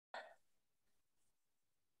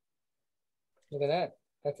Look at that.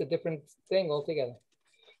 That's a different thing altogether.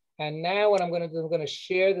 And now what I'm going to do, I'm going to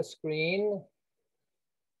share the screen.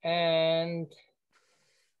 And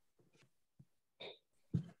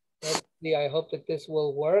let's see, I hope that this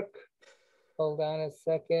will work. Hold on a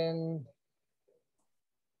second.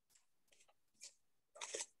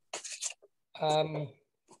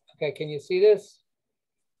 Okay, can you see this?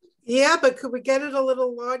 Yeah, but could we get it a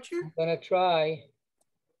little larger? I'm gonna try.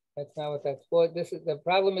 That's not what that's for. This is the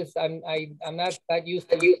problem. Is I'm not that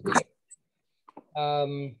used to using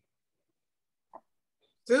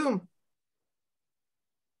Zoom.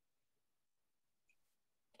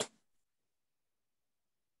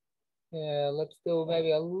 Yeah, let's do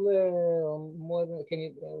maybe a little more than. Can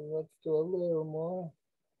you? Let's do a little more.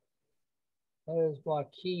 There's more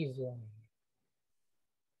keys in.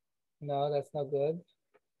 No, that's not good.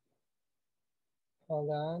 Hold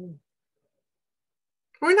on.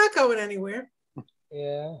 We're not going anywhere.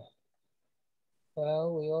 Yeah.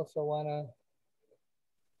 Well, we also want to.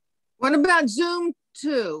 What about Zoom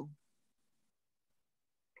 2?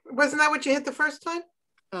 Wasn't that what you hit the first time?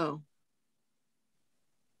 Oh.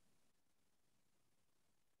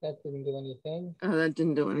 That didn't do anything. Oh, that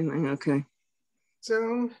didn't do anything. Okay.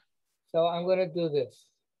 Zoom. So I'm going to do this.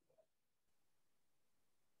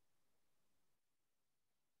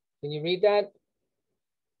 Can you read that?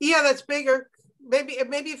 Yeah, that's bigger. Maybe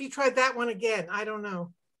if you tried that one again, I don't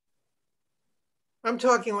know. I'm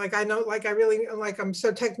talking like I know, like I really, like I'm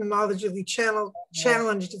so technologically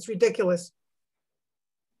challenged. It's ridiculous.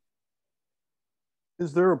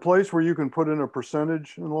 Is there a place where you can put in a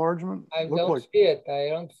percentage enlargement? I don't see it. I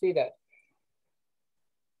don't see that.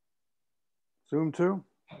 Zoom 2?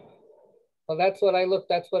 Well, that's what I looked.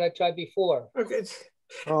 That's what I tried before. Okay.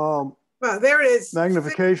 Well, there it is.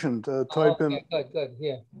 Magnification. Type in. Good.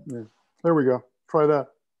 Yeah. There we go. Try that.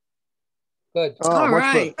 Good. All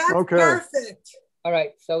right. That's okay. Perfect. All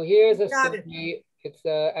right. So here's a story. It's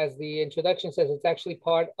as the introduction says, it's actually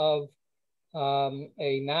part of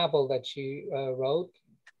a novel that she wrote.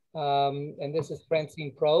 And this is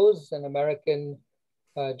Francine Prose, an American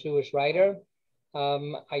Jewish writer.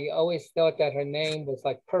 I always thought that her name was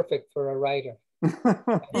like perfect for a writer.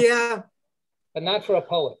 Yeah. But not for a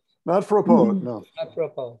poet. Not for a poet, no. Not for a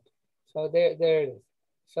poet. So there it is.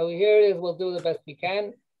 So here it is. We'll do the best we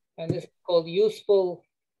can. And this is called useful.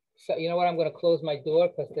 So you know what? I'm going to close my door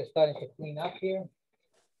because they're starting to clean up here.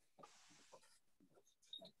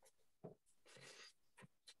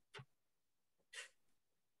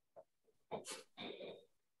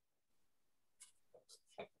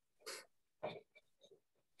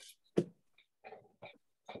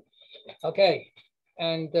 Okay,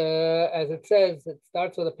 and as it says, it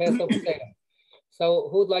starts with a Passover Seder. So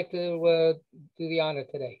who'd like to do the honor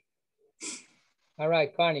today? All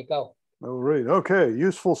right, Carney, go. All right, okay,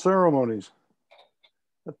 useful ceremonies.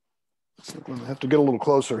 I have to get a little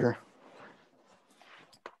closer here.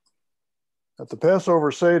 At the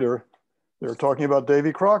Passover Seder, they're talking about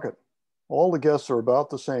Davy Crockett. All the guests are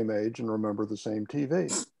about the same age and remember the same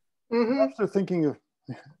TV. Perhaps they're thinking of,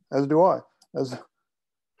 as do I,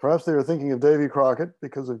 perhaps they are thinking of Davy Crockett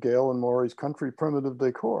because of Gail and Maury's country primitive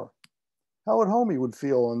decor. How at home he would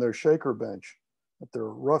feel on their shaker bench at their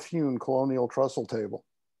rough-hewn colonial trestle table.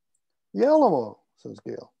 The Alamo, says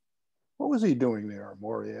Gail. What was he doing there,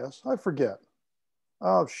 Maury asks. I forget.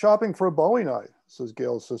 Shopping for a Bowie knife, says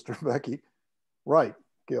Gail's sister Becky. Right,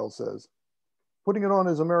 Gail says. Putting it on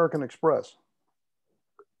his American Express.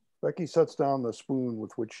 Becky sets down the spoon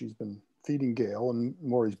with which she's been feeding Gail and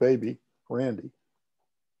Maury's baby, Randy.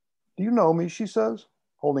 Do you know me, she says,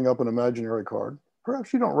 holding up an imaginary card.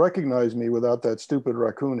 Perhaps you don't recognize me without that stupid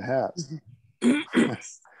raccoon hat.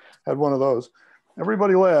 Had one of those.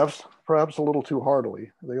 Everybody laughs, perhaps a little too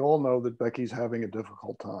heartily. They all know that Becky's having a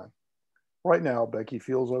difficult time. Right now, Becky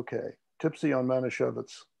feels okay. Tipsy on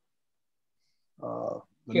Manischewitz. The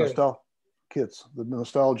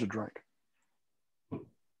nostalgia drink,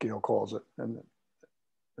 Gail calls it, and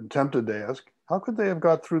tempted to ask, how could they have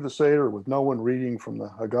got through the Seder with no one reading from the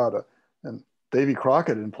Haggadah and Davy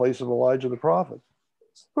Crockett in place of Elijah the prophet?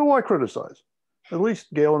 But why criticize? At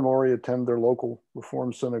least Gail and Maury attend their local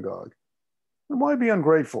Reform synagogue. And why be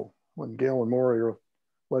ungrateful when Gail and Maury are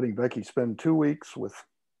letting Becky spend 2 weeks with...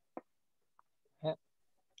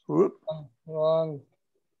 Wrong.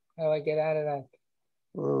 How do I get out of that?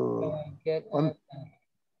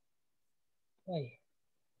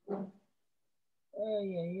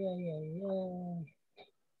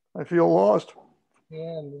 I feel lost.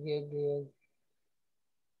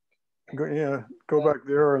 Yeah. Go back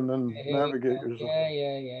there and then navigate yourself.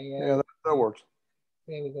 Yeah, that works.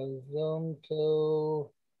 There we go. Zoom to.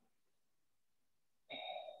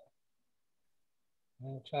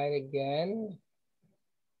 I'll try it again.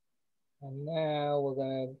 And now we're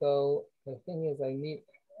gonna go, the thing is I need,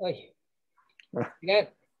 again.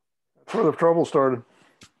 That's where the trouble started.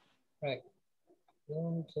 Right.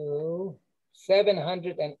 Zoom to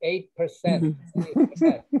 708%.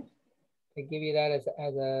 They give you that as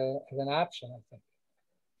an option, I think.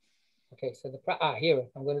 Okay, so here,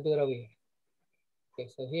 I'm gonna do it over here. Okay,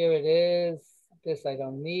 so here it is. This I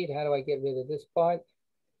don't need. How do I get rid of this part?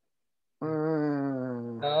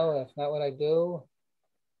 No, that's not what I do.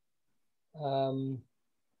 How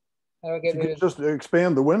do I get rid of just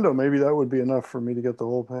expand the window? Maybe that would be enough for me to get the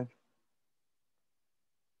whole page.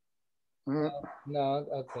 No,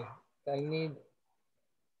 okay. I need.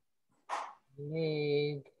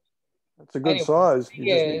 That's a good size.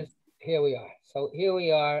 Here we are. So here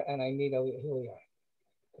we are, and I need here we are.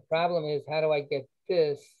 The problem is, how do I get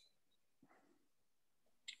this?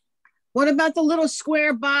 What about the little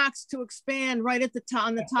square box to expand right at the top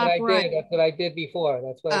on the top right? That's what I did before.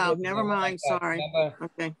 That's what I did. Never mind. Sorry. Remember?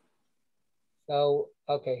 Okay. So,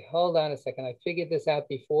 okay, hold on a second. I figured this out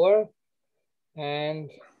before, and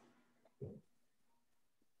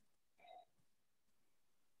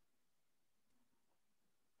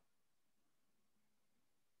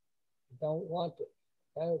don't want it.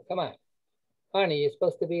 Oh, come on. Honey, you're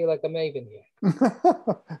supposed to be like a maven here.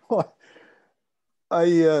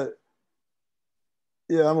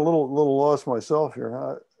 Yeah, I'm a little lost myself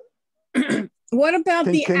here. What about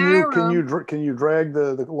the arrow? Can you drag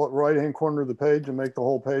the right-hand corner of the page and make the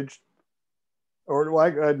whole page? Or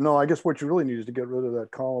no, I guess what you really need is to get rid of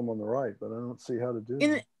that column on the right, but I don't see how to do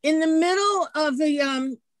that. In the middle of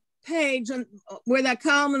the page, where that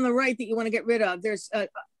column on the right that you want to get rid of, there's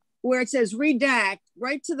where it says redact,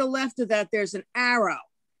 right to the left of that, there's an arrow.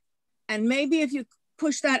 And maybe if you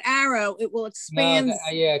push that arrow, it will expand. No,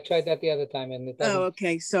 yeah, I tried that the other time and it doesn't. Oh,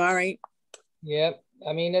 okay, sorry. Yep,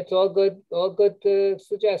 I mean, it's all good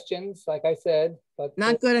suggestions, like I said, but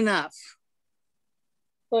not good enough.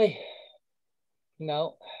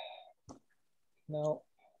 No.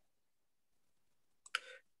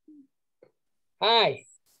 Hi.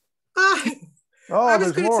 Hi. Oh, I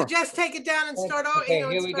was going to suggest take it down and start over. Okay,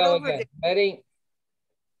 here we go again. Ready?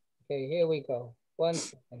 Okay, here we go. 1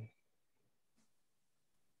 second.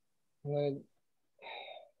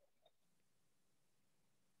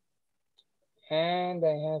 And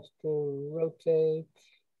I have to rotate.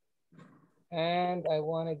 And I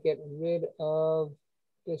want to get rid of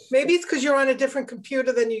this. Maybe it's because you're on a different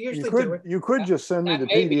computer than you usually do. You could just send me the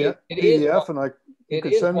PDF and you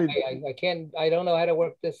could send me. I can't. I don't know how to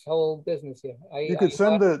work this whole business here. You could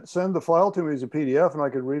send the file to me as a PDF, and I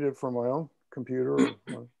could read it from my own computer.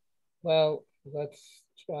 Well, let's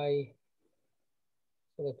try.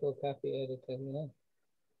 So let's go copy, edit,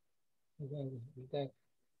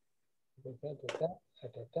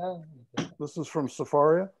 This is from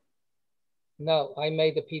Safari. No, I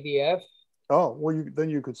made the PDF. Oh, well, then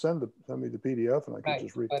you could send me the PDF, and I could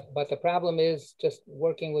just read. But the problem is just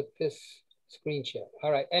working with this screen share.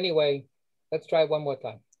 All right. Anyway, let's try one more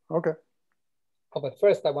time. Okay. Oh, but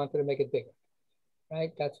first I wanted to make it bigger.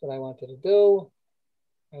 Right. That's what I wanted to do.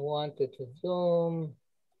 I wanted to zoom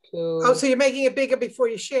to. Oh, so you're making it bigger before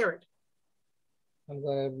you share it. I'm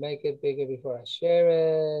going to make it bigger before I share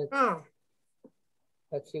it. Oh.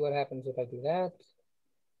 Let's see what happens if I do that.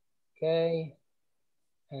 Okay.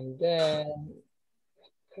 And then,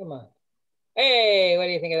 come on. Hey, what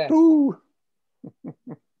do you think of that? Ooh.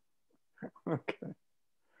 Okay.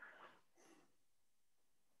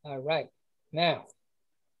 All right. Now,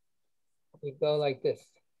 we go like this.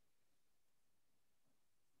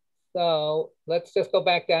 So let's just go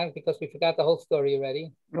back down because we forgot the whole story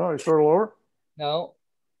already. No, you start all over? No,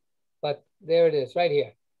 but there it is right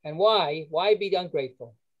here. And why? Why be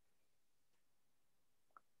ungrateful?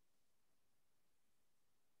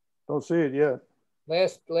 Don't see it yet.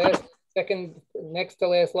 Last second, next to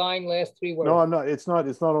last line, last 3 words. No, I'm not. It's not on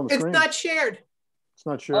the screen. It's not shared. It's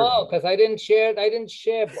not shared. Oh, because I didn't share.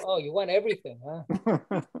 Oh, you want everything, huh?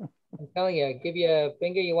 I'm telling you, I give you a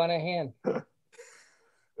finger, you want a hand.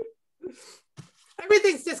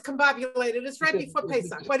 Everything's discombobulated. It's right before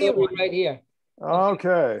Pesach. What do you want? Right here.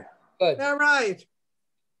 Okay. Good. All right.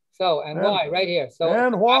 So, and why? Right here. So,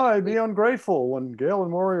 and why be ungrateful when Gail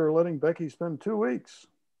and Maury are letting Becky spend 2 weeks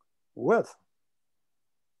with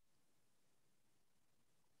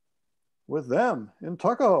them in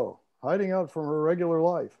Tuckahoe, hiding out from her regular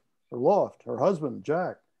life, her loft, her husband,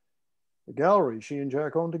 Jack, the gallery she and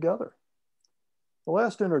Jack owned together. The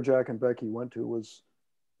last dinner Jack and Becky went to was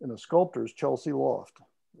in a sculptor's Chelsea loft.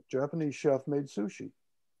 The Japanese chef made sushi.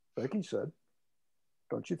 Becky said,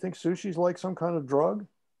 "Don't you think sushi's like some kind of drug?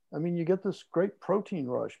 I mean, you get this great protein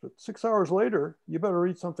rush, but 6 hours later, you better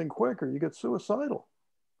eat something quick or you get suicidal.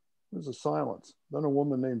 There's a silence. Then a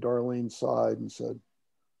woman named Darlene sighed and said,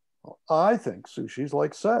 well, I think sushi's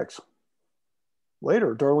like sex.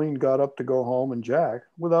 Later, Darlene got up to go home, and Jack,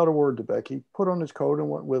 without a word to Becky, put on his coat and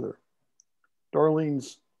went with her.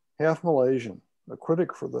 Darlene's half Malaysian, a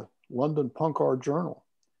critic for the London Punk Art Journal.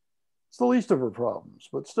 It's the least of her problems,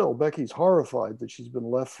 but still, Becky's horrified that she's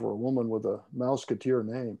been left for a woman with a Mouseketeer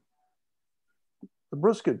name. The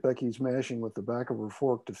brisket Becky's mashing with the back of her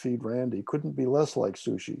fork to feed Randy couldn't be less like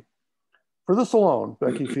sushi. For this alone,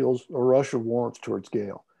 Becky feels a rush of warmth towards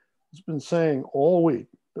Gail. He's been saying all week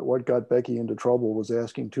that what got Becky into trouble was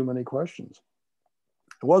asking too many questions.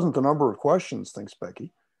 It wasn't the number of questions, thinks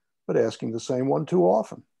Becky, but asking the same one too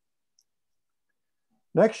often.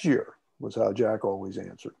 Next year was how Jack always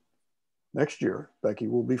answered. Next year, Becky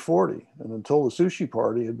will be 40, and until the sushi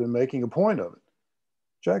party had been making a point of it.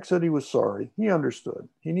 Jack said he was sorry. He understood.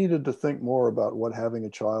 He needed to think more about what having a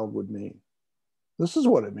child would mean. This is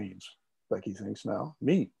what it means, Becky thinks now.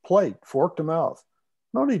 Meat, plate, fork to mouth.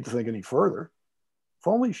 No need to think any further. If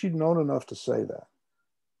only she'd known enough to say that.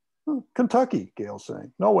 Kentucky, Gail's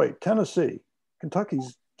saying. No, wait, Tennessee.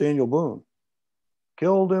 Kentucky's Daniel Boone.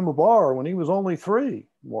 Killed him a bar when he was only 3,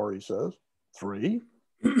 Maury says. 3?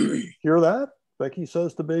 Hear that? Becky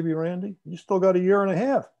says to baby Randy. You still got a year and a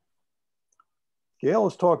half. Gail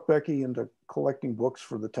has talked Becky into collecting books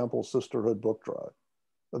for the Temple Sisterhood book drive.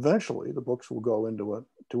 Eventually, the books will go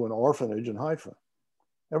to an orphanage in Haifa.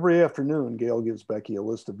 Every afternoon, Gail gives Becky a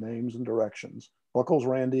list of names and directions, buckles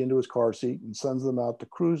Randy into his car seat, and sends them out to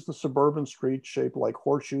cruise the suburban streets shaped like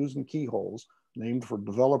horseshoes and keyholes, named for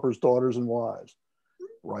developers' daughters and wives.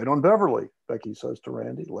 Right on Beverly, Becky says to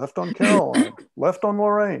Randy. Left on Caroline. Left on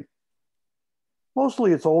Lorraine.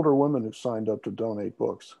 Mostly it's older women who signed up to donate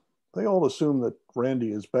books. They all assume that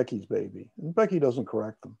Randy is Becky's baby, and Becky doesn't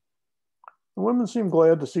correct them. The women seem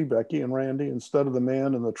glad to see Becky and Randy instead of the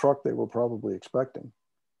man in the truck they were probably expecting.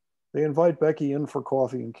 They invite Becky in for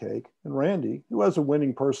coffee and cake, and Randy, who has a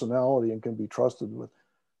winning personality and can be trusted with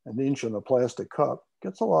an inch in a plastic cup,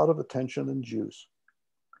 gets a lot of attention and juice.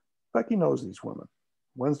 Becky knows these women.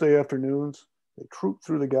 Wednesday afternoons, they troop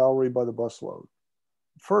through the gallery by the busload.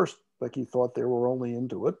 At first, Becky thought they were only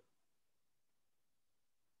into it.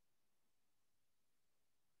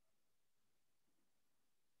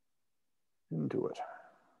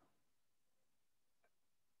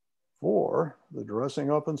 For the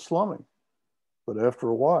dressing up and slumming. But after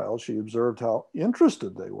a while, she observed how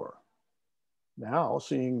interested they were. Now,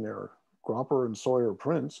 seeing their Gropper and Sawyer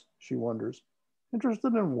prints, she wonders,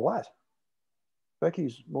 interested in what?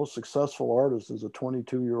 Becky's most successful artist is a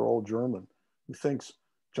 22-year-old German who makes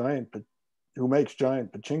giant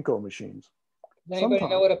pachinko machines. Does anybody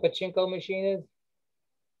know what a pachinko machine is?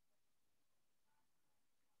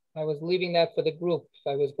 I was leaving that for the group.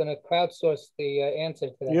 I was going to crowdsource the answer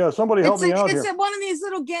to that. Yeah, somebody help me out here. It's one of these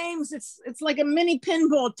little games. It's like a mini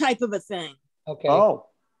pinball type of a thing. Okay. Oh.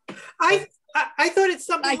 I thought it's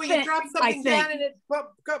something where you drop something down and it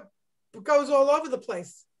goes all over the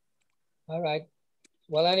place. All right.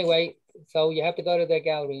 Well, anyway, so you have to go to their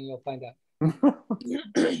gallery and you'll find out.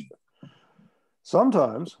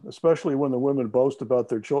 Sometimes, especially when the women boast about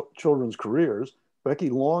their children's careers, Becky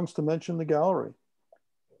longs to mention the gallery.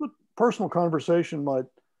 But personal conversation might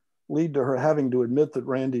lead to her having to admit that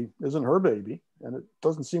Randy isn't her baby, and it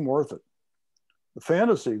doesn't seem worth it. The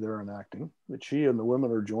fantasy they're enacting, that she and the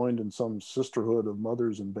women are joined in some sisterhood of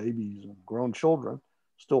mothers and babies and grown children,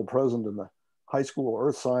 still present in the high school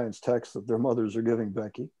earth science text that their mothers are giving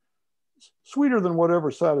Becky, is sweeter than whatever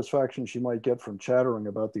satisfaction she might get from chattering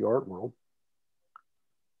about the art world.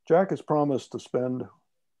 Jack has promised to spend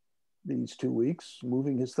these 2 weeks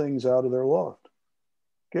moving his things out of their loft.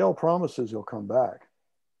 Gail promises he'll come back.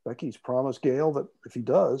 Becky's promised Gail that if he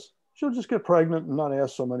does, she'll just get pregnant and not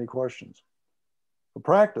ask so many questions. For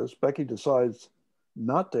practice, Becky decides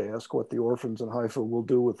not to ask what the orphans in Haifa will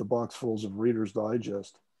do with the boxfuls of Reader's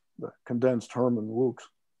Digest, the condensed Herman Woukes.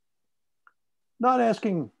 Not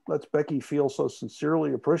asking lets Becky feel so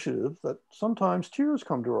sincerely appreciative that sometimes tears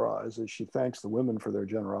come to her eyes as she thanks the women for their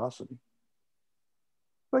generosity.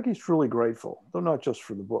 Becky's truly grateful, though not just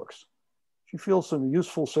for the books. She feels some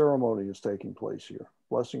useful ceremony is taking place here,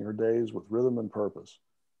 blessing her days with rhythm and purpose.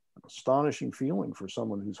 An astonishing feeling for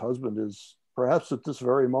someone whose husband is, perhaps at this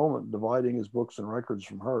very moment, dividing his books and records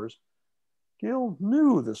from hers. Gail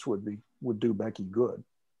knew this would do Becky good.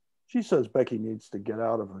 She says Becky needs to get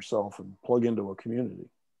out of herself and plug into a community.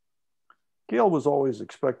 Gail was always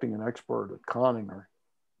expecting an expert at conning her,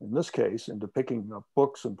 in this case, into picking up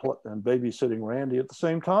books and babysitting Randy at the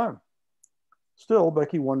same time. Still,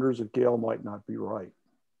 Becky wonders if Gail might not be right.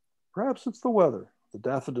 Perhaps it's the weather, the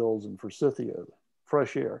daffodils and forsythia, the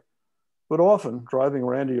fresh air. But often, driving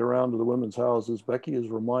Randy around to the women's houses, Becky is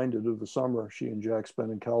reminded of the summer she and Jack spent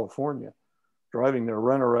in California, driving their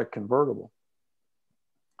Rent-A-Wreck convertible.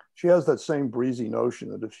 She has that same breezy notion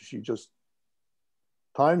that if she just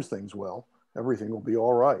times things well, everything will be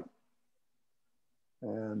all right.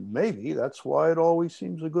 And maybe that's why it always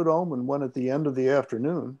seems a good omen when at the end of the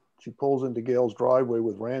afternoon, she pulls into Gail's driveway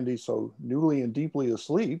with Randy so newly and deeply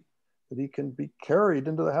asleep that he can be carried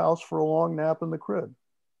into the house for a long nap in the crib.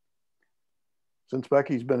 Since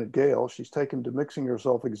Becky's been at Gail, she's taken to mixing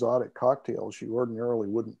herself exotic cocktails she ordinarily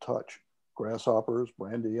wouldn't touch. Grasshoppers,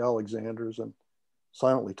 brandy Alexanders, and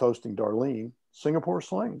silently toasting Darlene, Singapore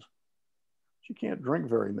slings. She can't drink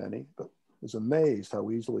very many, but is amazed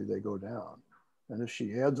how easily they go down. And if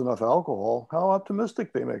she adds enough alcohol, how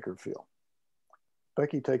optimistic they make her feel.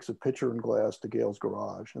 Becky takes a pitcher and glass to Gail's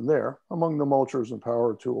garage, and there, among the mulchers and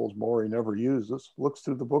power tools Maury never uses, looks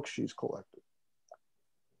through the books she's collected.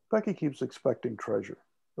 Becky keeps expecting treasure,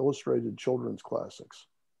 illustrated children's classics.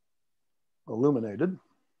 Illuminated.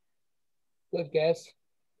 Good guess.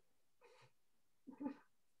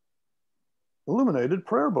 Illuminated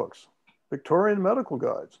prayer books, Victorian medical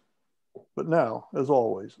guides. But now, as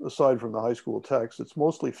always, aside from the high school text, it's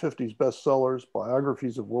mostly 50s bestsellers,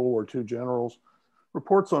 biographies of World War II generals,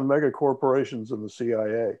 reports on mega corporations and the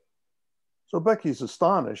CIA. So Becky's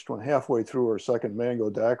astonished when halfway through her second mango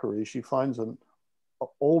daiquiri, she finds an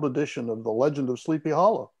old edition of The Legend of Sleepy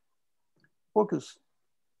Hollow. The book is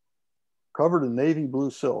covered in navy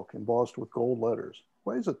blue silk, embossed with gold letters.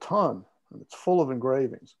 Weighs a ton, and it's full of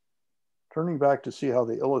engravings. Turning back to see how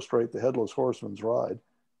they illustrate the Headless Horseman's ride,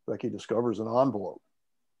 Becky discovers an envelope.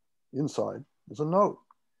 Inside is a note.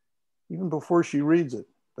 Even before she reads it,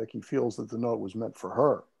 Becky feels that the note was meant for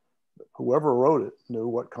her. Whoever wrote it knew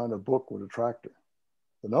what kind of book would attract her.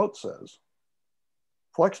 The note says,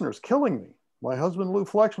 "Flexner's killing me. My husband, Lou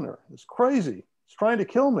Flexner, is crazy. He's trying to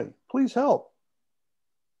kill me. Please help."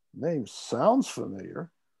 The name sounds familiar,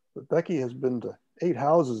 but Becky has been to 8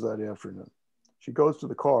 houses that afternoon. She goes to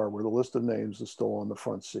the car where the list of names is still on the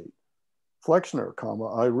front seat. Flexner,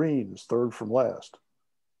 Irene is third from last.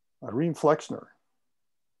 Irene Flexner,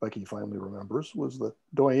 Becky finally remembers, was the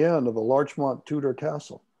doyenne of the Larchmont Tudor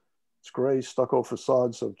Castle. Its gray stucco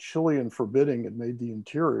facade so chilly and forbidding it made the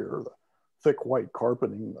interior, the thick white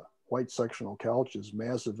carpeting, the white sectional couches,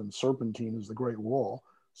 massive and serpentine as the Great Wall,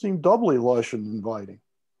 seemed doubly lush and inviting.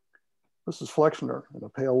 Mrs. Flexner, in a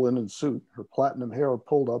pale linen suit, her platinum hair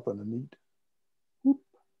pulled up in a neat whoop.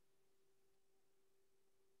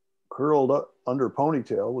 Curled up under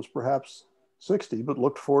ponytail, was perhaps 60, but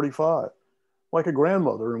looked 45, like a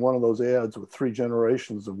grandmother in one of those ads with 3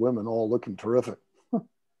 generations of women all looking terrific.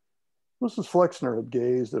 Mrs. Flexner had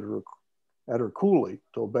gazed at her coolly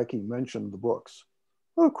till Becky mentioned the books.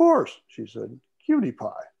 "Of course," she said. "Cutie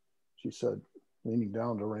pie," she said, leaning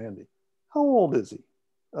down to Randy. "How old is he?"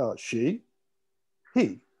 She?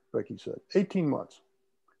 He, Becky said. 18 months.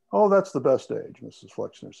 "Oh, that's the best age," Mrs.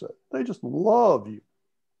 Flexner said. "They just love you."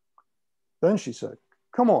 Then she said,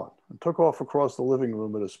 "Come on," and took off across the living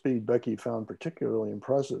room at a speed Becky found particularly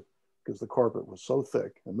impressive because the carpet was so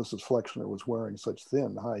thick and Mrs. Flexner was wearing such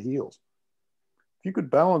thin high heels. If you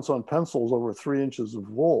could balance on pencils over 3 inches of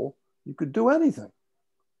wool, you could do anything.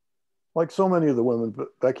 Like so many of the women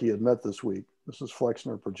Becky had met this week, Mrs.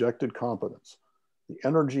 Flexner projected competence, the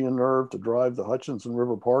energy and nerve to drive the Hutchinson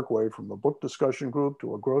River Parkway from a book discussion group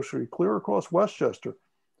to a grocery clear across Westchester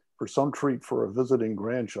for some treat for a visiting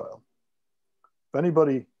grandchild. If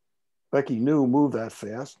anybody Becky knew moved that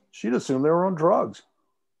fast, she'd assume they were on drugs.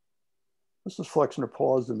 Mrs. Flexner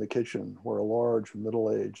paused in the kitchen where a large,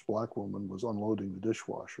 middle-aged black woman was unloading the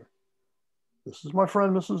dishwasher. "This is my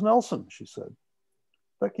friend, Mrs. Nelson," she said.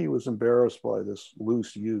 Becky was embarrassed by this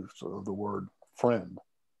loose use of the word friend,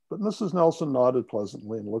 but Mrs. Nelson nodded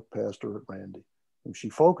pleasantly and looked past her at Randy, whom she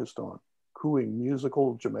focused on, cooing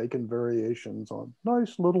musical Jamaican variations on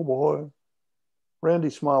 "Nice Little Boy." Randy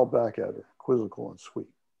smiled back at her, quizzical and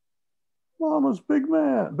sweet. "Mama's big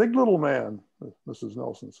man, big little man," Mrs.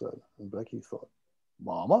 Nelson said, and Becky thought,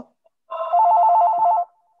 "Mama?"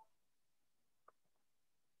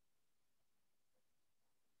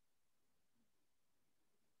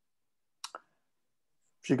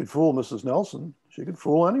 If she could fool Mrs. Nelson, she could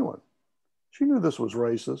fool anyone. She knew this was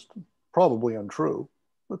racist, probably untrue,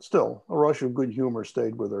 but still, a rush of good humor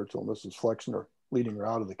stayed with her till Mrs. Flexner, leading her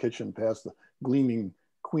out of the kitchen past the gleaming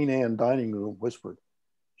Queen Anne dining room, whispered,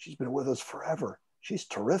 "She's been with us forever. She's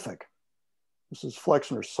terrific." Mrs.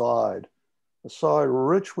 Flexner sighed, a side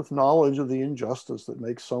rich with knowledge of the injustice that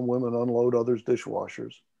makes some women unload others'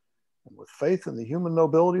 dishwashers, and with faith in the human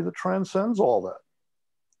nobility that transcends all that.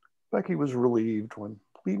 Becky was relieved when,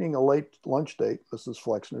 pleading a late lunch date, Mrs.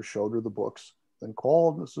 Flexner showed her the books, then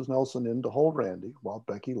called Mrs. Nelson in to hold Randy while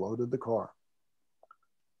Becky loaded the car.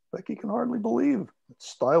 Becky can hardly believe that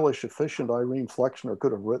stylish, efficient Irene Flexner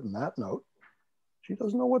could have written that note. She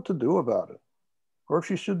doesn't know what to do about it, or if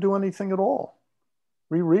she should do anything at all.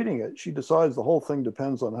 Rereading it, she decides the whole thing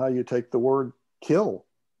depends on how you take the word kill.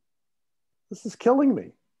 This is killing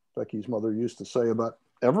me, Becky's mother used to say about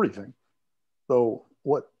everything. Though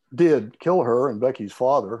what did kill her and Becky's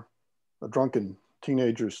father, a drunken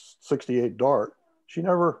teenager's '68 Dart, she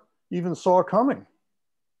never even saw coming.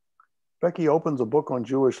 Becky opens a book on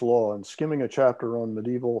Jewish law and, skimming a chapter on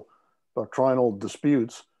medieval doctrinal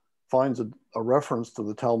disputes, finds a reference to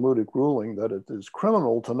the Talmudic ruling that it is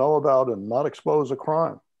criminal to know about and not expose a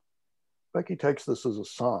crime. Becky takes this as a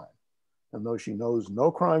sign, and though she knows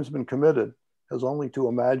no crime's been committed, has only to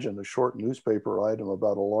imagine a short newspaper item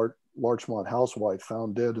about a Larchmont housewife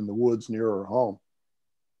found dead in the woods near her home.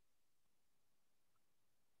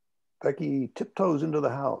 Becky tiptoes into the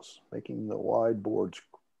house, making the wide boards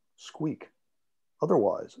squeak.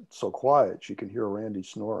 Otherwise, it's so quiet she can hear Randy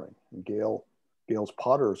snoring and Gail's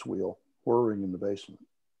potter's wheel whirring in the basement.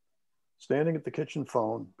 Standing at the kitchen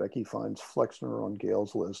phone, Becky finds Flexner on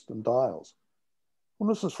Gail's list and dials. When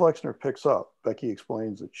Mrs. Flexner picks up, Becky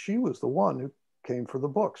explains that she was the one who came for the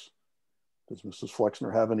books. Does Mrs.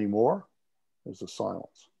 Flexner have any more? There's a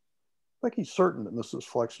silence. Becky's certain that Mrs.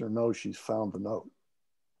 Flexner knows she's found the note.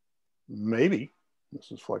 Maybe,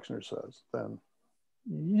 Mrs. Flexner says. Then,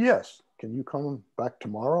 yes, can you come back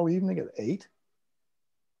tomorrow evening at 8?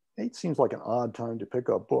 8 seems like an odd time to pick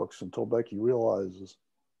up books until Becky realizes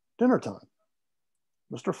dinner time.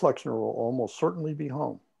 Mr. Flexner will almost certainly be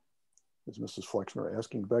home. Is Mrs. Flexner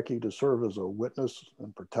asking Becky to serve as a witness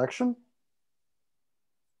and protection?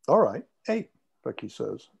 All right, 8, Becky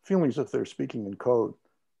says, feeling as if they're speaking in code.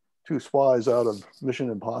 2 spies out of Mission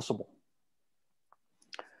Impossible.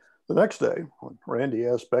 The next day, when Randy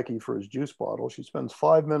asks Becky for his juice bottle, she spends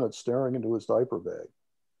 5 minutes staring into his diaper bag.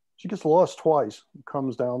 She gets lost twice and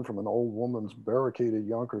comes down from an old woman's barricaded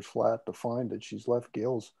Yonkers flat to find that she's left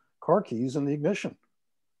Gail's car keys in the ignition.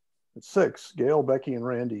 At 6, Gail, Becky, and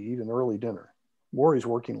Randy eat an early dinner. Maury's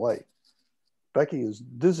working late. Becky is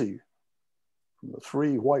dizzy from the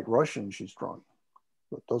 3 white Russians she's drunk,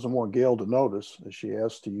 but doesn't want Gail to notice as she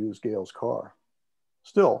asks to use Gail's car.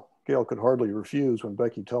 Still, Gail could hardly refuse when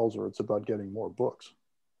Becky tells her it's about getting more books.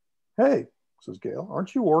 Hey, says Gail,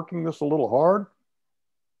 aren't you working this a little hard?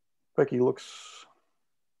 Becky looks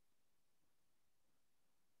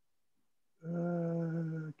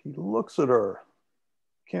at her,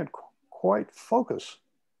 can't quite focus.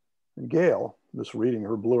 And Gail, misreading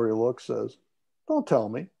her blurry look, says, don't tell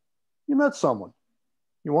me. You met someone.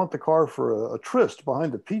 You want the car for a tryst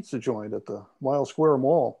behind the pizza joint at the Mile Square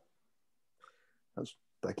Mall. Has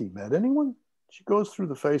Becky met anyone? She goes through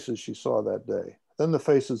the faces she saw that day, then the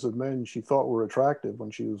faces of men she thought were attractive when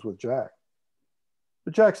she was with Jack.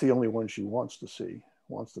 But Jack's the only one she wants to see,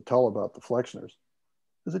 wants to tell about the Flexners.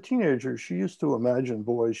 As a teenager, she used to imagine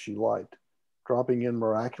boys she liked, dropping in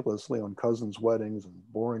miraculously on cousins' weddings and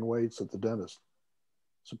boring waits at the dentist.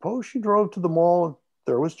 Suppose she drove to the mall and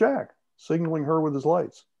there was Jack, signaling her with his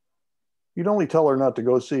lights. You'd only tell her not to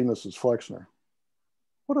go see Mrs. Flexner.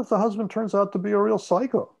 What if the husband turns out to be a real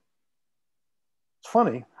psycho? It's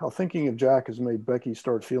funny how thinking of Jack has made Becky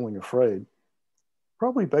start feeling afraid.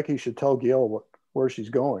 Probably Becky should tell Gail where she's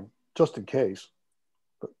going, just in case.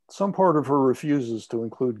 But some part of her refuses to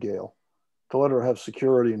include Gail, to let her have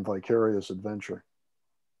security and vicarious adventure.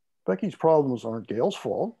 Becky's problems aren't Gail's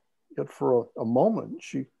fault, yet for a moment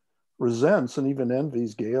she resents and even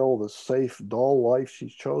envies Gail the safe, dull life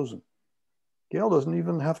she's chosen. Gail doesn't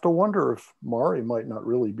even have to wonder if Maury might not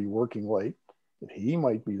really be working late, that he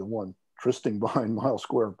might be the one trysting behind Mile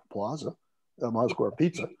Square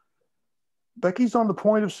Pizza. Becky's on the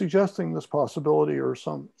point of suggesting this possibility or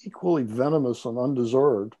some equally venomous and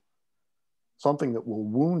undeserved, something that will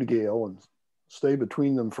wound Gail and stay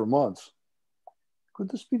between them for months. Could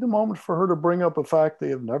this be the moment for her to bring up a fact they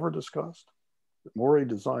have never discussed? That Maury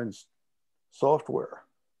designs software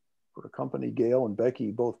for a company Gail and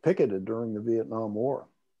Becky both picketed during the Vietnam War.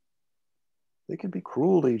 They could be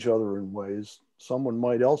cruel to each other in ways someone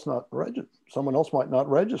else might not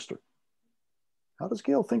register. How does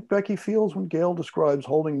Gail think Becky feels when Gail describes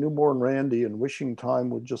holding newborn Randy and wishing time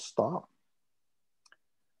would just stop?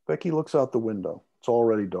 Becky looks out the window. It's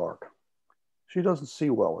already dark. She doesn't see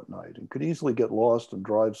well at night and could easily get lost and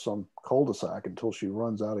drive some cul-de-sac until she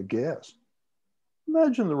runs out of gas.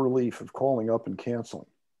 Imagine the relief of calling up and canceling.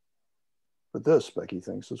 But this, Becky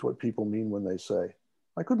thinks, is what people mean when they say,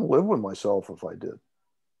 I couldn't live with myself if I did.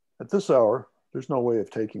 At this hour, there's no way of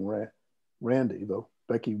taking Randy, though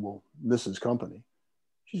Becky will miss his company.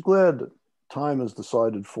 She's glad that time is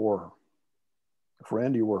decided for her. If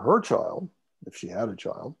Randy were her child, if she had a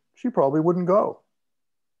child, she probably wouldn't go.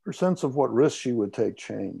 Her sense of what risks she would take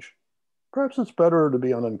change. Perhaps it's better to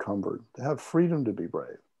be unencumbered, to have freedom to be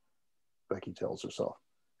brave, Becky tells herself,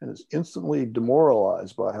 and is instantly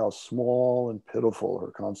demoralized by how small and pitiful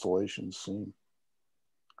her consolations seem.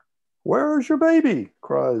 Where's your baby?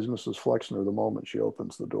 Cries Mrs. Flexner the moment she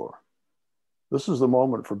opens the door. This is the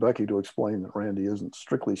moment for Becky to explain that Randy isn't,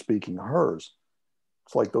 strictly speaking, hers.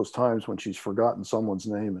 It's like those times when she's forgotten someone's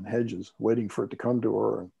name in hedges, waiting for it to come to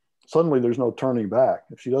her, and suddenly there's no turning back.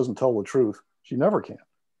 If she doesn't tell the truth, she never can.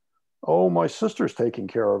 Oh, my sister's taking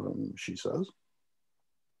care of him, she says.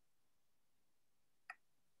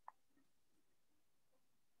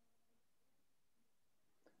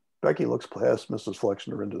 Becky looks past Mrs.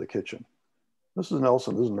 Flexner into the kitchen. Mrs.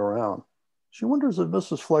 Nelson isn't around. She wonders if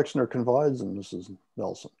Mrs. Flexner confides in Mrs.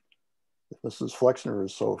 Nelson. If Mrs. Flexner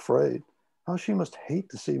is so afraid, how she must hate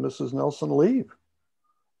to see Mrs. Nelson leave.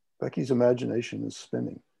 Becky's imagination is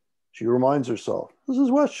spinning. She reminds herself, this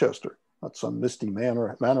is Westchester, not some misty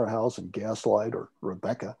manor house in Gaslight or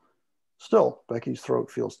Rebecca. Still, Becky's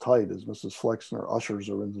throat feels tight as Mrs. Flexner ushers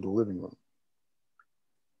her into the living room.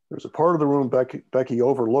 There's a part of the room Becky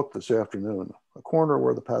overlooked this afternoon, a corner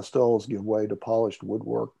where the pastels give way to polished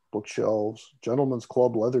woodwork, bookshelves, gentlemen's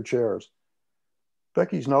club leather chairs.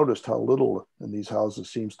 Becky's noticed how little in these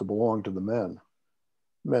houses seems to belong to the men.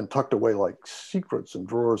 Men tucked away like secrets in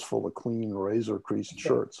drawers full of clean, razor-creased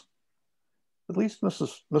shirts. At least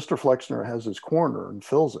Mr. Flexner has his corner and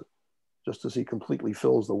fills it, just as he completely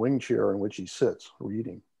fills the wing chair in which he sits,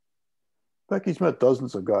 reading. Becky's met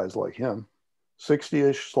dozens of guys like him,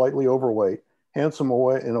 60-ish, slightly overweight, handsome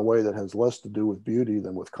in a way that has less to do with beauty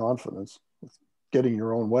than with confidence, with getting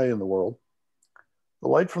your own way in the world. The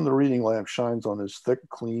light from the reading lamp shines on his thick,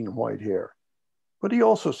 clean white hair. But he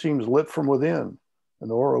also seems lit from within, an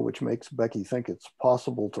aura which makes Becky think it's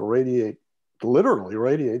possible to literally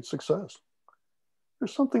radiate success.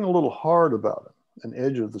 There's something a little hard about it, an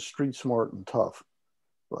edge of the street smart and tough.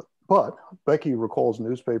 But Becky recalls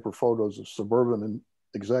newspaper photos of suburban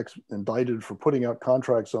execs indicted for putting out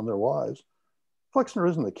contracts on their wives. Flexner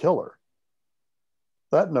isn't a killer.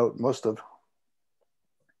 That note must have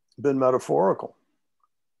been metaphorical.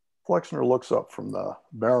 Flexner looks up from the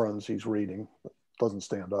barons he's reading, but doesn't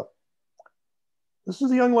stand up. This is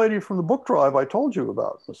the young lady from the book drive I told you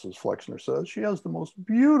about, Mrs. Flexner says. She has the most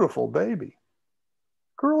beautiful baby.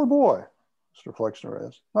 Girl or boy? Mr. Flexner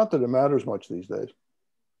asks. Not that it matters much these days.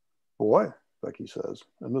 Boy, Becky says,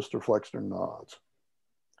 and Mr. Flexner nods.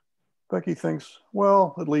 Becky thinks,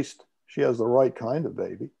 well, at least she has the right kind of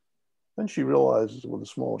baby. Then she realizes with a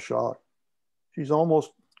small shock, she's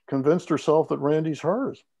almost convinced herself that Randy's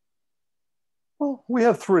hers. Well, we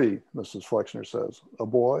have 3, Mrs. Flexner says, a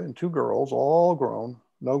boy and 2 girls, all grown,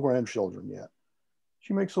 no grandchildren yet.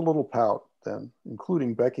 She makes a little pout, then,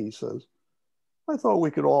 including Becky, says, I thought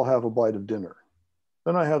we could all have a bite of dinner.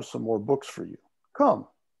 Then I have some more books for you. Come,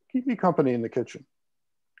 keep me company in the kitchen.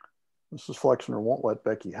 Mrs. Flexner won't let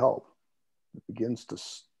Becky help. It begins to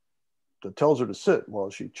tells her to sit while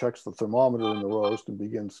she checks the thermometer in the roast and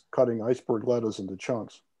begins cutting iceberg lettuce into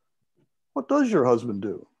chunks. What does your husband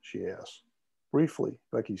do? She asks. Briefly,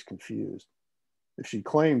 Becky's confused. If she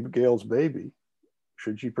claimed Gail's baby,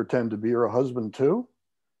 should she pretend to be her husband too?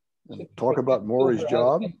 And talk about Maury's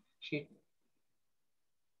job?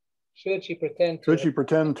 Should she pretend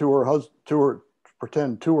to her husband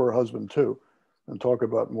too and talk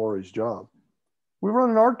about Maury's job? We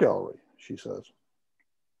run an art gallery, she says.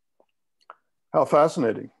 How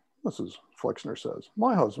fascinating, Mrs. Flexner says.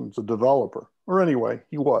 My husband's a developer, or anyway,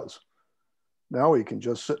 he was. Now he can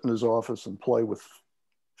just sit in his office and play with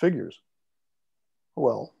figures.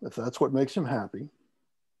 Well, if that's what makes him happy.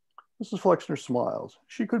 Mrs. Flexner smiles.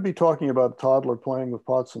 She could be talking about a toddler playing with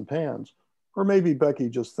pots and pans, or maybe Becky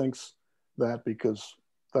just thinks that because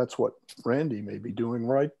that's what Randy may be doing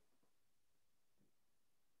right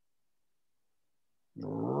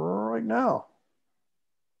now.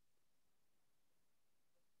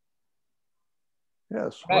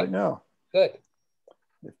 Yes, right now. Good.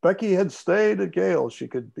 If Becky had stayed at Gail, she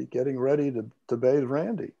could be getting ready to bathe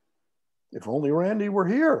Randy. If only Randy were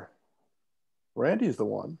here. Randy's the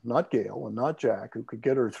one, not Gail and not Jack, who could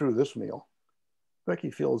get her through this meal.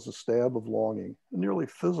 Becky feels a stab of longing, a nearly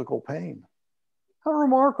physical pain. How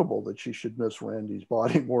remarkable that she should miss Randy's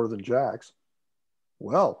body more than Jack's.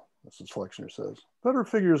 Well, Mrs. Flexner says. Better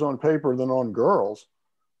figures on paper than on girls.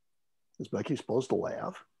 Is Becky supposed to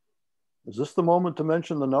laugh? Is this the moment to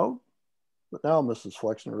mention the note? But now Mrs.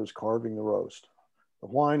 Flexner is carving the roast. The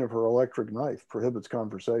whine of her electric knife prohibits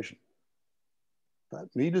conversation.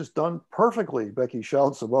 That meat is done perfectly, Becky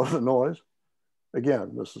shouts above the noise.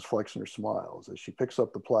 Again, Mrs. Flexner smiles as she picks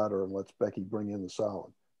up the platter and lets Becky bring in the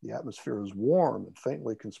salad. The atmosphere is warm and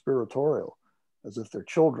faintly conspiratorial, as if they're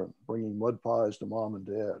children bringing mud pies to mom and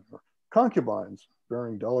dad, or concubines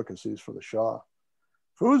bearing delicacies for the Shah.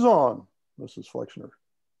 Food's on, Mrs. Flexner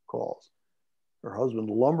calls. Her husband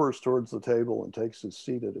lumbers towards the table and takes his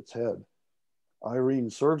seat at its head. Irene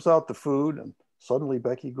serves out the food, and suddenly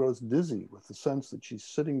Becky grows dizzy with the sense that she's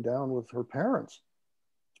sitting down with her parents.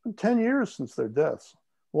 It's been 10 years since their deaths,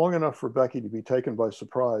 long enough for Becky to be taken by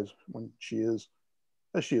surprise when she is,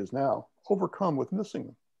 as she is now, overcome with missing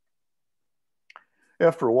them.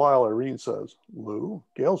 After a while, Irene says, Lou,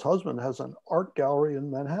 Gail's husband has an art gallery in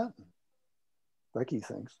Manhattan. Becky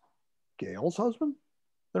thinks, Gail's husband?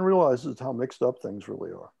 Then realizes how mixed up things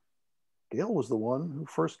really are. Gail was the one who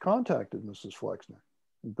first contacted Mrs. Flexner,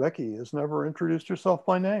 and Becky has never introduced herself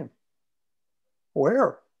by name.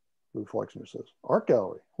 Where? Lou Flexner says. Art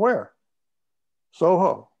gallery. Where?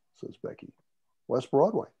 Soho, says Becky. West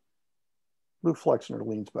Broadway. Lou Flexner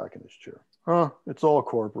leans back in his chair. It's all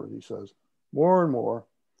corporate, he says. More and more.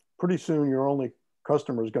 Pretty soon your only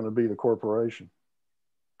customer is going to be the corporation.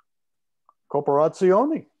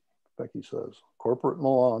 Corporazione, Becky says. Corporate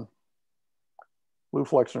Milan. Lou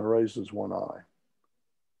Flexner raises one eye.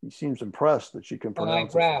 He seems impressed that she can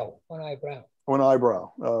pronounce One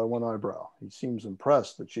eyebrow. He seems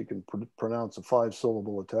impressed that she can pronounce a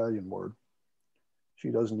 5-syllable Italian word. She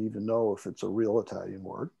doesn't even know if it's a real Italian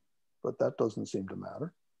word, but that doesn't seem to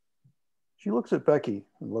matter. She looks at Becky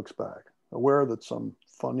and looks back, aware that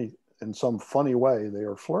in some funny way they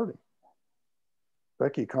are flirting.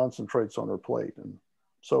 Becky concentrates on her plate, and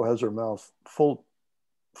so has her mouth full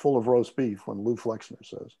of roast beef when Lou Flexner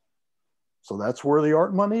says, So that's where the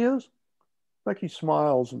art money is? Becky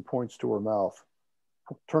smiles and points to her mouth,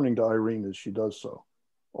 turning to Irene as she does so,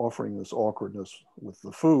 offering this awkwardness with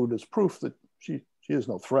the food as proof that she is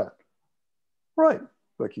no threat. Right,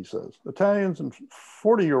 Becky says. Italians and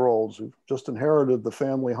 40-year-olds who've just inherited the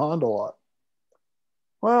family Honda lot.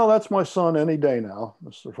 Well, that's my son any day now,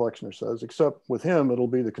 Mr. Flexner says, except with him, it'll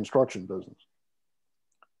be the construction business.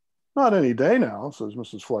 Not any day now, says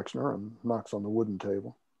Mrs. Flexner and knocks on the wooden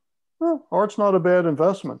table. Well, art's not a bad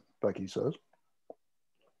investment, Becky says.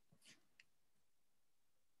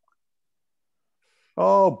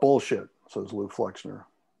 Oh, bullshit, says Lou Flexner.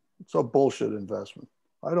 It's a bullshit investment.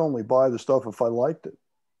 I'd only buy the stuff if I liked it.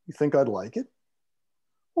 You think I'd like it?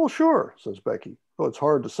 Well, sure, says Becky, though it's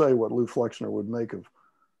hard to say what Lou Flexner would make of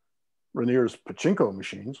Rainier's pachinko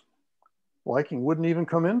machines. Liking wouldn't even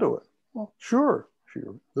come into it. Well, sure,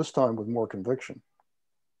 this time with more conviction.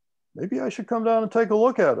 Maybe I should come down and take a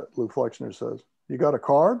look at it, Lou Flexner says. You got a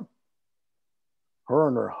card? Her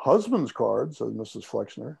and her husband's card, says Mrs.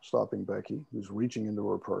 Flexner, stopping Becky, who's reaching into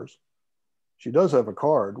her purse. She does have a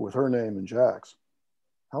card with her name and Jack's.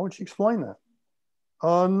 How would she explain that?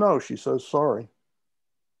 No, she says, sorry.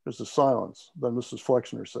 There's a silence. Then Mrs.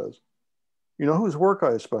 Flexner says, You know whose work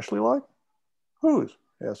I especially like? Whose?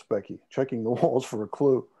 Asked Becky, checking the walls for a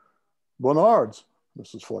clue. Bonnard's,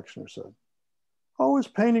 Mrs. Flexner said. Oh, his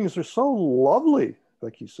paintings are so lovely,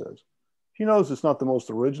 Becky says. She knows it's not the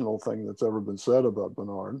most original thing that's ever been said about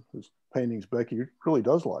Bonnard, whose paintings Becky really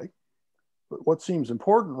does like. But what seems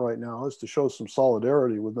important right now is to show some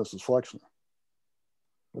solidarity with Mrs. Flexner.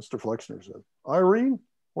 Mr. Flexner said, Irene,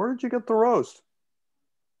 where did you get the roast?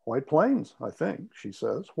 White Plains, I think, she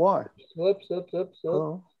says. Why? Whoops.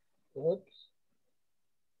 Oh. Whoops.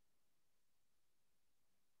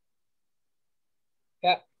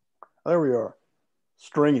 Yeah. There we are.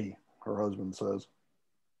 Stringy, her husband says.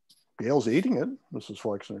 Gail's eating it, Mrs.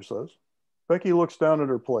 Flexner says. Becky looks down at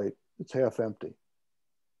her plate. It's half empty.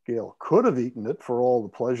 Gail could have eaten it for all the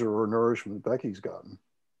pleasure or nourishment Becky's gotten.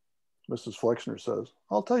 Mrs. Flexner says,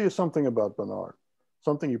 I'll tell you something about Bernard,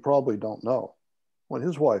 something you probably don't know. When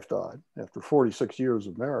his wife died, after 46 years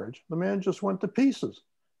of marriage, the man just went to pieces.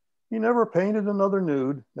 He never painted another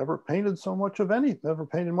nude, never painted much of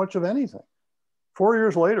anything. 4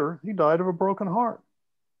 years later, he died of a broken heart.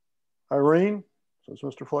 Irene, says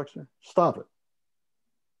Mr. Flexner, stop it.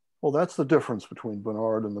 Well, that's the difference between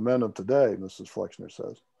Bernard and the men of today, Mrs. Flexner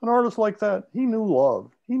says. An artist like that, he knew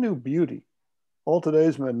love, he knew beauty. All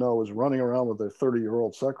today's men know is running around with their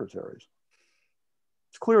 30-year-old secretaries.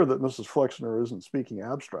 It's clear that Mrs. Flexner isn't speaking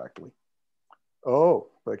abstractly. Oh,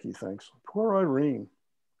 Becky thinks, poor Irene.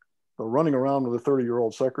 So running around with a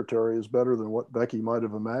 30-year-old secretary is better than what Becky might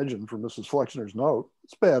have imagined from Mrs. Flexner's note.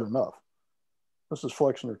 It's bad enough. Mrs.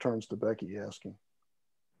 Flexner turns to Becky, asking,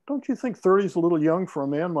 "Don't you think 30 is a little young for a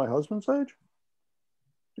man my husband's age?"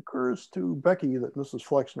 It occurs to Becky that Mrs.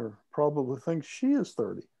 Flexner probably thinks she is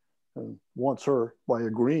 30 and wants her, by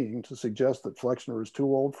agreeing, to suggest that Flexner is too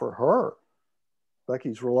old for her.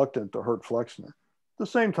 Becky's reluctant to hurt Flexner. At the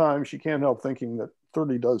same time, she can't help thinking that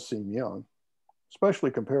 30 does seem young,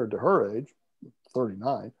 especially compared to her age,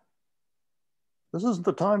 39. "This isn't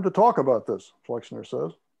the time to talk about this," Flexner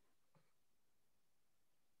says.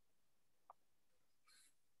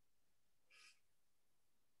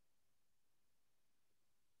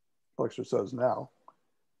 Flexner says now.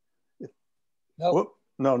 Nope. Whoop,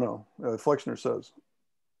 no. Flexner says,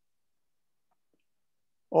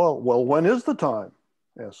 "Oh, well, when is the time?"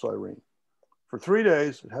 asks Irene. "For 3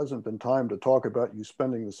 days, it hasn't been time to talk about you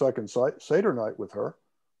spending the second Seder night with her.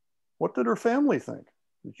 What did her family think?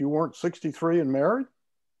 That you weren't 63 and married?"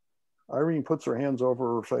 Irene puts her hands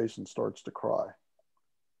over her face and starts to cry.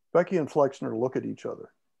 Becky and Flexner look at each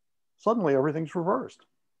other. Suddenly, everything's reversed.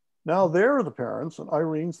 Now they're the parents, and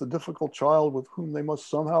Irene's the difficult child with whom they must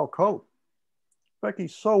somehow cope. Becky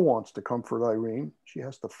so wants to comfort Irene, she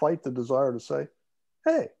has to fight the desire to say,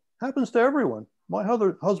 "Hey, happens to everyone. My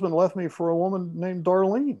husband left me for a woman named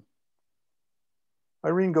Darlene."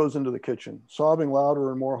 Irene goes into the kitchen, sobbing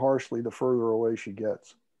louder and more harshly the further away she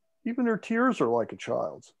gets. Even her tears are like a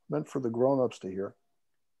child's, meant for the grown-ups to hear.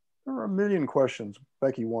 There are a million questions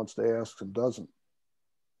Becky wants to ask and doesn't.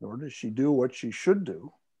 Nor does she do what she should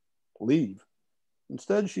do, leave.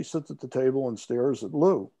 Instead, she sits at the table and stares at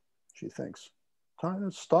Lou. She thinks, time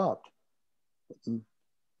has stopped.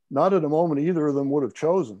 Not at a moment either of them would have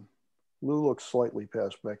chosen. Lou looks slightly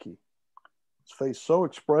past Becky. His face so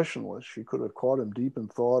expressionless, she could have caught him deep in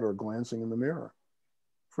thought or glancing in the mirror.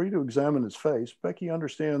 Free to examine his face, Becky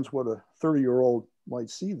understands what a 30-year-old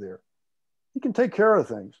might see there. He can take care of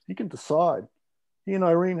things. He can decide. He and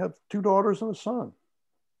Irene have 2 daughters and a son.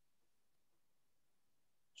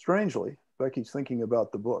 Strangely, Becky's thinking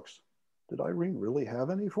about the books. Did Irene really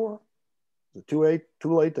have any for her? Is it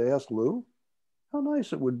too late to ask Lou? How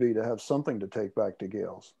nice it would be to have something to take back to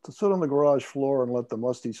Gail's, to sit on the garage floor and let the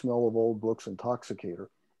musty smell of old books intoxicate her,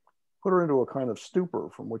 put her into a kind of stupor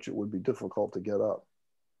from which it would be difficult to get up.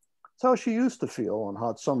 It's how she used to feel on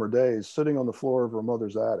hot summer days, sitting on the floor of her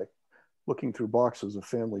mother's attic, looking through boxes of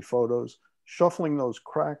family photos, shuffling those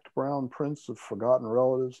cracked brown prints of forgotten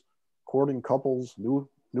relatives, courting couples,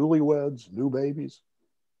 newlyweds, new babies.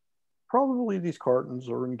 Probably these cartons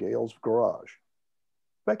are in Gail's garage.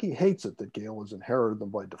 Becky hates it that Gail has inherited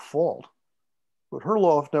them by default, but her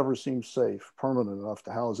loft never seems safe, permanent enough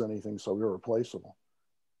to house anything so irreplaceable.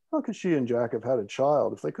 How could she and Jack have had a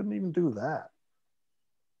child if they couldn't even do that?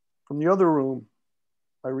 From the other room,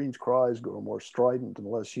 Irene's cries grow more strident and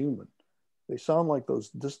less human. They sound like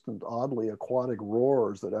those distant, oddly aquatic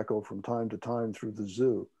roars that echo from time to time through the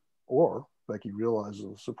zoo, or, Becky realizes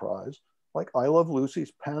with surprise, like I Love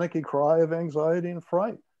Lucy's panicky cry of anxiety and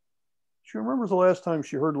fright. She remembers the last time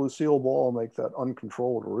she heard Lucille Ball make that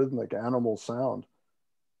uncontrolled, rhythmic animal sound.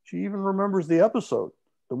 She even remembers the episode,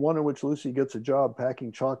 the one in which Lucy gets a job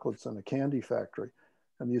packing chocolates in a candy factory,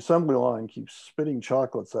 and the assembly line keeps spitting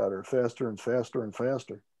chocolates at her faster and faster and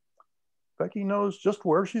faster. Becky knows just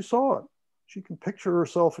where she saw it. She can picture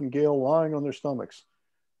herself and Gail lying on their stomachs,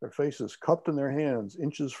 their faces cupped in their hands,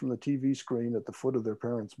 inches from the TV screen at the foot of their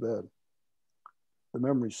parents' bed. The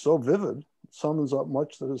memory's so vivid, it summons up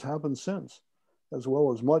much that has happened since, as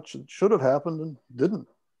well as much that should have happened and didn't.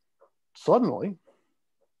 Suddenly,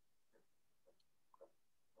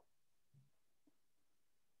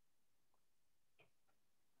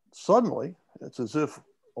 it's as if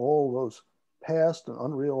all those past and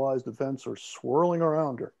unrealized events are swirling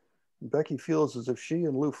around her. And Becky feels as if she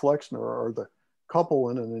and Lou Flexner are the couple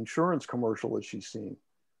in an insurance commercial that she's seen.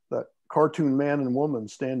 That cartoon man and woman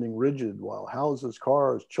standing rigid while houses,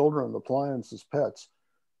 cars, children, appliances, pets,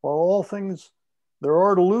 while all things there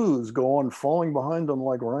are to lose go on falling behind them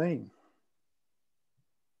like rain.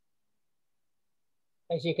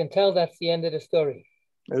 As you can tell, that's the end of the story.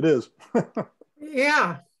 It is.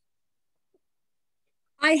 Yeah.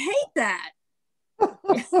 I hate that.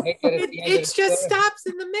 It just stops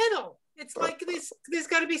in the middle. It's like there's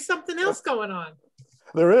got to be something else going on.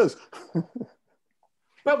 There is.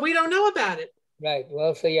 But we don't know about it. Right.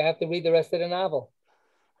 Well, so you have to read the rest of the novel.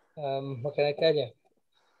 What can I tell you?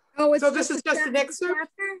 Oh, it's so this is just an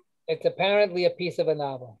excerpt? It's apparently a piece of a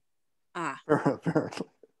novel. Ah. Apparently.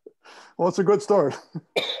 Well, it's a good start.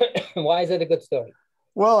 Why is it a good story?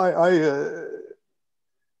 Well,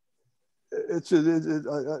 I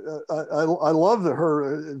love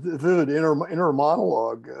her vivid inner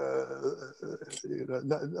monologue.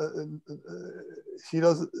 She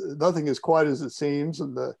does nothing is quite as it seems,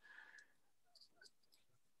 and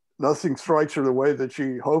nothing strikes her the way that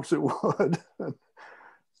she hopes it would.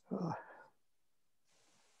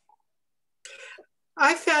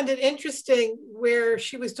 I found it interesting where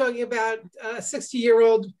she was talking about a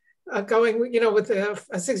 60-year-old going, with a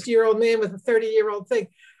 60-year-old man with a 30-year-old thing.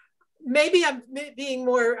 Maybe I'm being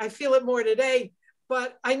more, I feel it more today,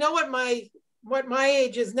 but I know what my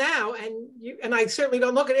age is now, and I certainly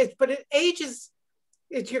don't look at it, but it's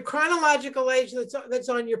your chronological age that's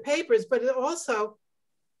on your papers, but it also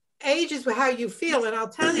age is how you feel. And I'll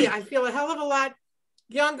tell you, I feel a hell of a lot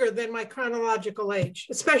younger than my chronological age,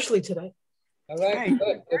 especially today. All right,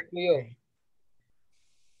 good for you.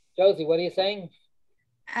 Josie, what are you saying?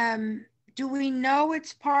 Do we know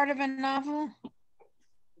it's part of a novel?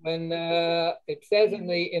 When it says in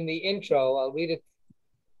the intro, I'll read it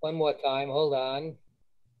one more time. Hold on.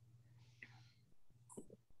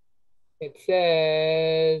 It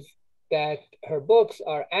says that her books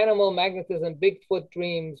are Animal, Magnetism, Bigfoot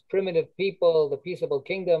Dreams, Primitive People, The Peaceable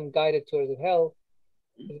Kingdom, Guided Tours of Hell,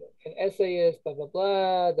 an essayist, blah, blah,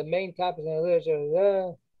 blah. The main topics in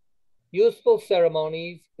literature, Useful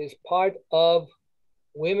Ceremonies is part of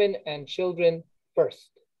Women and Children First.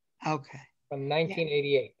 Okay. From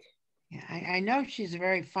 1988. Yeah, I know she's a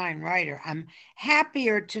very fine writer. I'm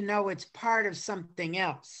happier to know it's part of something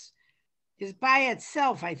else. Because by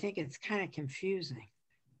itself, I think it's kind of confusing.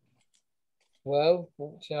 Well,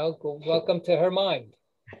 welcome to her mind.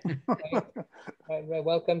 Right.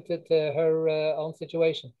 Welcome to her own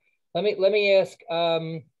situation. Let me ask.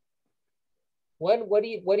 What do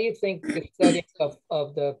you think the setting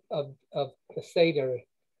of the Seder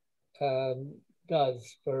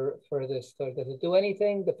does for this? So does it do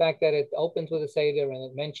anything? The fact that it opens with a Seder and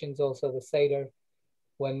it mentions also the Seder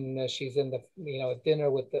when she's in the at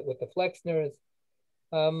dinner with the Flexners.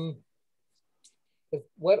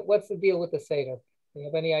 What's the deal with the Seder? Do you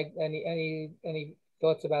have any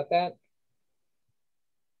thoughts about that?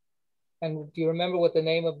 And do you remember what the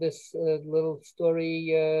name of this little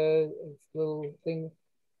story, little thing?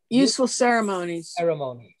 Useful ceremonies.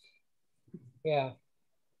 Ceremonies. Yeah.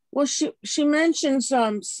 Well, she mentions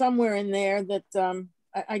somewhere in there that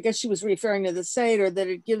I guess she was referring to the Seder, that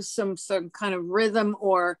it gives some kind of rhythm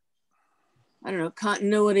or, I don't know,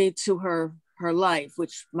 continuity to her life,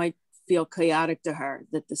 which might feel chaotic to her.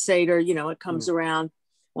 That the Seder, it comes around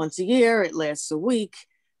once a year, it lasts a week.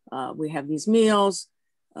 We have these meals.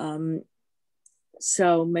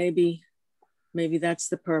 So maybe that's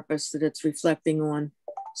the purpose, that it's reflecting on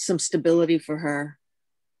some stability for her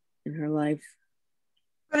in her life.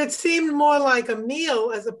 But it seemed more like a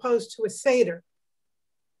meal as opposed to a Seder.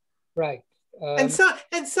 Right. And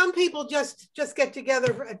some people just get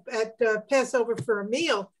together at Passover for a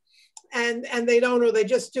meal, and they don't, or they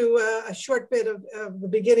just do a short bit of the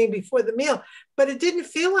beginning before the meal. But it didn't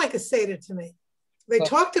feel like a Seder to me. They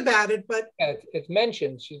talked about it, but yeah, it's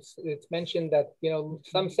mentioned. It's mentioned that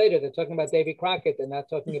some Seder they're talking about Davy Crockett. They're not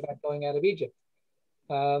talking about going out of Egypt.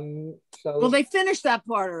 Well, they finished that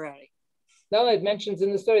part already. No, it mentions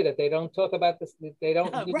in the story that they don't talk about this. They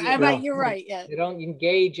don't. Right, you're right. Yeah. They don't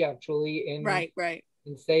engage actually in right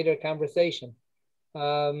in Seder conversation.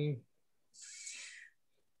 Yeah,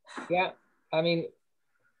 I mean,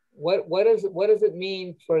 what does it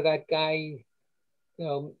mean for that guy,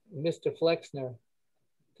 Mr. Flexner,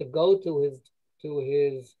 to go to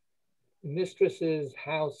his mistress's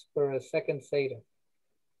house for a second Seder?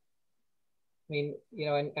 I mean,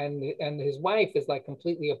 and his wife is like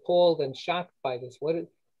completely appalled and shocked by this. What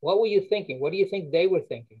were you thinking? What do you think they were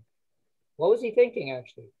thinking? What was he thinking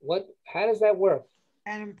actually? How does that work?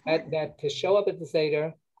 That to show up at the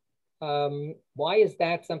Seder, why is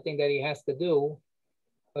that something that he has to do?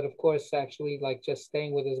 But of course, actually, like just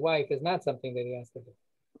staying with his wife is not something that he has to do.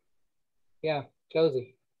 Yeah,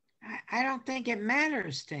 Josie. I don't think it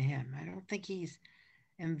matters to him. I don't think he's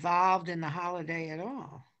involved in the holiday at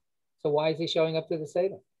all. So why is he showing up to the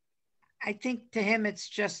Seder? I think to him it's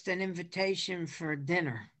just an invitation for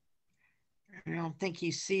dinner. I don't think he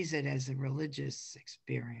sees it as a religious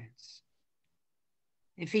experience.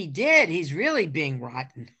 If he did, he's really being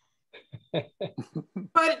rotten.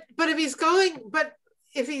 But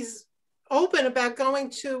if he's open about going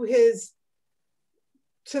to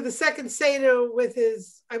the second Seder with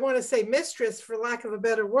his, I want to say mistress for lack of a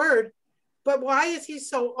better word, but why is he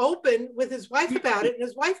so open with his wife about it and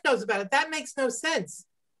his wife knows about it? That makes no sense.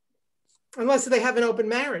 Unless they have an open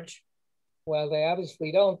marriage. Well, they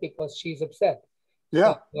obviously don't, because she's upset.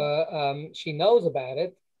 Yeah. So, she knows about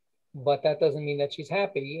it. but that doesn't mean that she's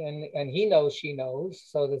happy. And he knows she knows,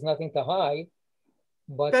 so there's nothing to hide.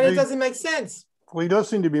 But Then it doesn't make sense. Well, he does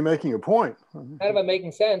seem to be making a point. Not about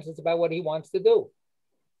making sense. It's about what he wants to do.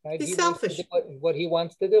 Right? He's selfish. What he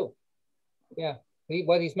wants to do. Yeah.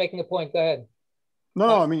 He's making a point. Go ahead.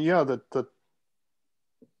 No, I mean, yeah, that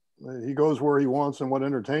he goes where he wants and what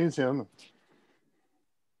entertains him.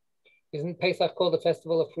 Isn't Pesach called the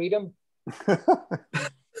Festival of Freedom?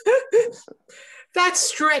 That's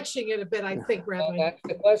stretching it a bit, I think, Rabbi. Well, that's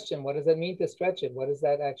the question. What does it mean to stretch it? What does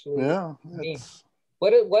that actually mean?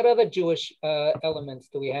 What other Jewish elements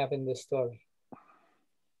do we have in this story?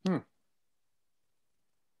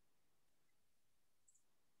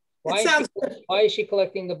 Why is she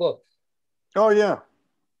collecting the books? Oh, yeah.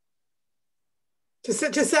 To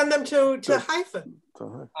send them to Haifa.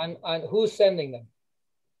 On who's sending them?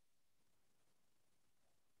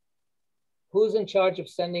 Who's in charge of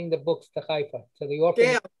sending the books to Haifa, to the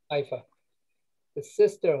orphanage of Haifa? The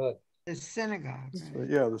sisterhood. The synagogue. Right?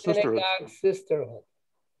 Yeah, the sisterhood. Synagogue sisterhood.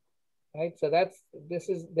 Right. So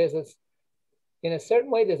there's a, in a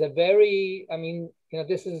certain way, there's a very, I mean,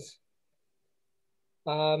 this is,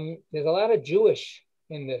 there's a lot of Jewish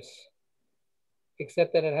in this,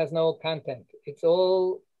 except that it has no content. It's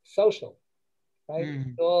all social, right?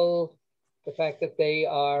 It's all the fact that they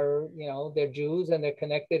are, they're Jews and they're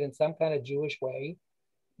connected in some kind of Jewish way.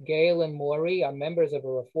 Gail and Maury are members of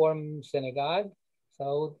a Reform synagogue.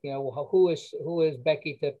 So, who is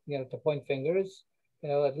Becky to point fingers?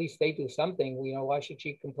 At least they do something. Why should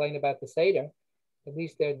she complain about the Seder? At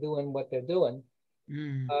least they're doing what they're doing.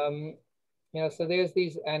 So there's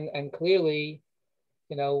these, and clearly,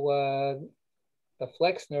 the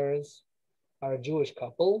Flexners are a Jewish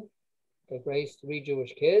couple. They've raised 3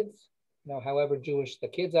 Jewish kids. However Jewish the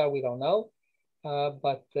kids are, we don't know.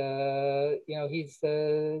 But he's,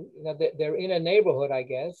 they're in a neighborhood, I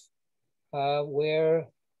guess, where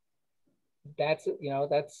that's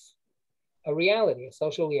a reality, a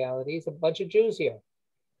social reality. It's a bunch of Jews here,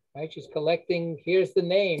 right? She's collecting, here's the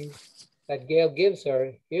names that Gail gives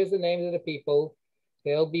her. Here's the names of the people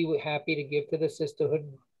they'll be happy to give to the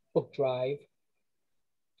sisterhood book drive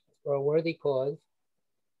for a worthy cause,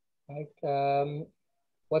 right?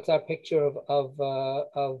 What's our picture of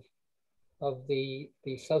the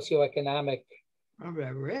socioeconomic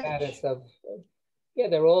status of? Yeah,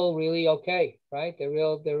 they're all really okay, right?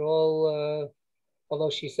 They're all. Although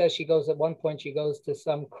she says at one point she goes to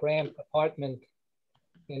some cramped apartment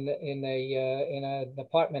in an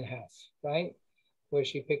apartment house, right, where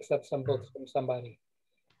she picks up some books from somebody.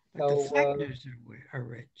 But the Flexners are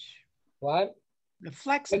rich. What? The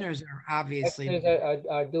Flexners are obviously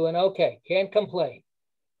are doing okay. Can't complain.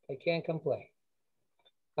 They can't complain.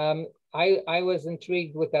 I was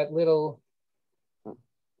intrigued with that little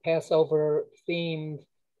Passover themed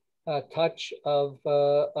touch of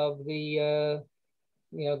the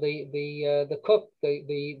cook, the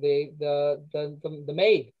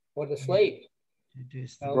maid or the slave,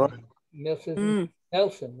 right. Mrs.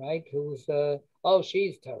 Nelson, right? Who's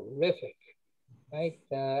she's terrific, right?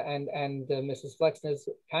 And Mrs. Flexner's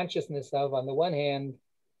consciousness of, on the one hand,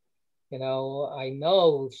 I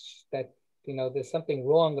know that there's something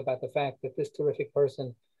wrong about the fact that this terrific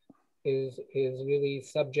person is really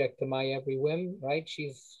subject to my every whim, right?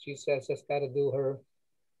 She says just got to do her,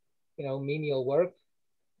 menial work.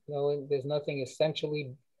 There's nothing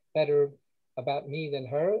essentially better about me than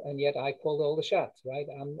her, and yet I called all the shots, right?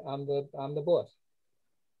 I'm the boss.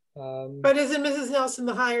 But isn't Mrs. Nelson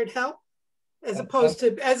the hired help, as opposed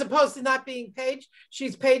to not being paid?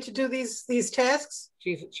 She's paid to do these tasks.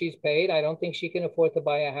 She's paid. I don't think she can afford to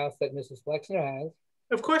buy a house that Mrs. Flexner has.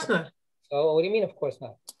 Of course not. So what do you mean? Of course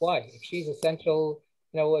not. Why? If she's essential,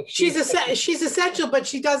 if she's essential, but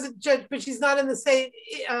she doesn't. But she's not in the same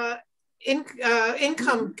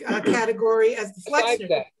income category as the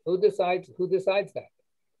Flexner. Who decides that?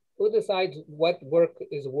 Who decides what work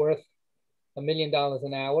is worth $1 million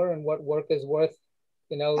an hour and what work is worth,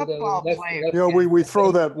 we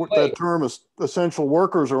throw that term as essential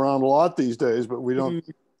workers around a lot these days, but we don't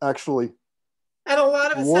actually. And a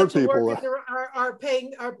lot of essential workers are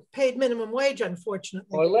paid minimum wage, unfortunately,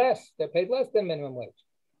 or less. They're paid less than minimum wage.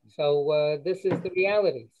 So this is the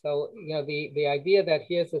reality. So the idea that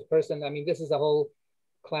here's this person. I mean, this is a whole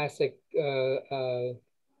classic theme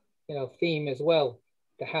as well.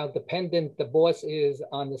 How dependent the boss is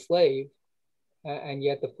on the slave, and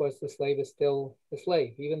yet of course the slave is still the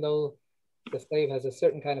slave, even though the slave has a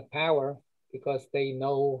certain kind of power because they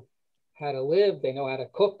know how to live, they know how to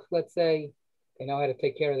cook, let's say, they know how to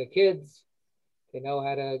take care of the kids, they know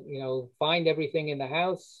how to find everything in the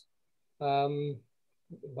house.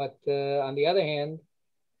 But on the other hand,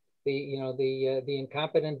 the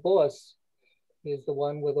incompetent boss is the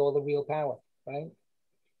one with all the real power, right?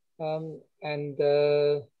 So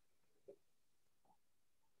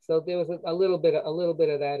there was a little bit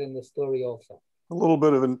of that in the story also. A little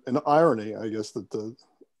bit of an irony, I guess, that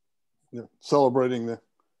celebrating the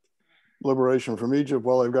liberation from Egypt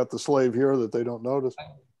while they've got the slave here that they don't notice.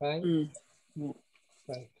 Right.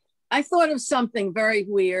 Right. I thought of something very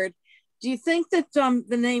weird. Do you think that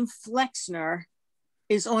the name Flexner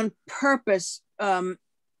is on purpose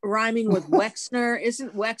rhyming with Wexner?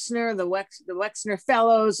 Isn't Wexner the Wexner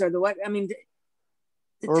Fellows or the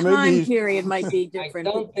time period might be different?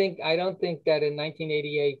 I don't think that in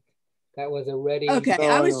 1988 that was already. Okay, no,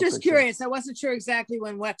 I was just curious. So. I wasn't sure exactly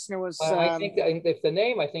when Wexner was. I think if the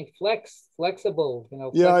name, I think flexible.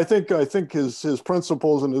 Yeah, I think his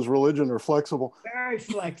principles and his religion are flexible. Very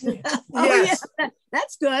flexible. Yes,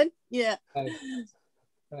 that's good. Yeah.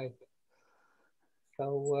 Right.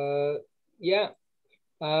 So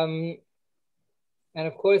and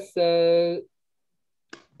of course this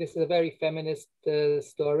is a very feminist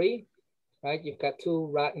story, right? You've got two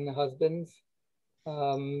rotten husbands.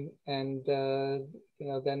 Then the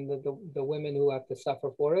women who have to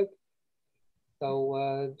suffer for it.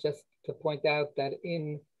 So just to point out that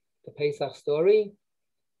in the Pesach story,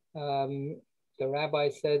 the rabbi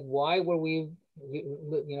said, why were we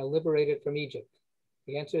liberated from Egypt?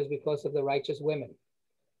 The answer is because of the righteous women,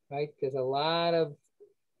 right? There's a lot of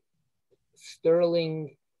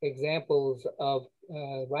sterling examples of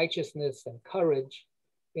righteousness and courage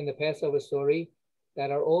in the Passover story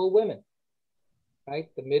that are all women.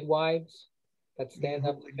 Right, the midwives that stand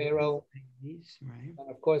up to Pharaoh, right.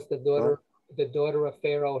 And of course the daughter of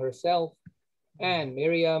Pharaoh herself, and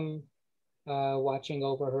Miriam watching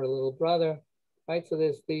over her little brother. Right, so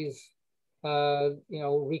there's these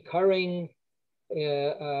recurring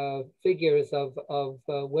figures of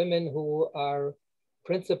women who are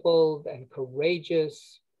principled and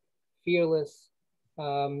courageous, fearless,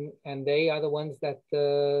 and they are the ones that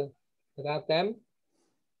without them,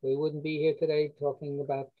 we wouldn't be here today talking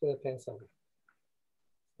about Passover.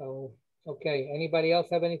 So, okay. Anybody else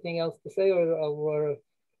have anything else to say, or we're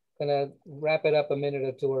gonna wrap it up a minute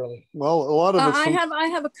or two early? Well, a lot of I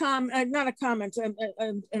have a comment, not a comment,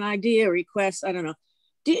 an idea, request. I don't know.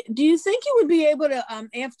 Do you think you would be able to,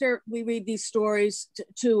 after we read these stories,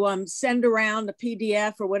 to send around a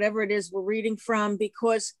PDF or whatever it is we're reading from?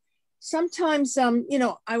 Because sometimes,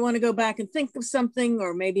 I want to go back and think of something,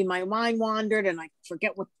 or maybe my mind wandered and I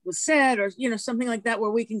forget what was said, or, something like that, where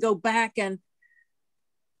we can go back and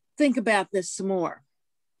think about this some more.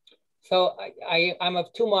 So I'm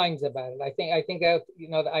of two minds about it. I think that,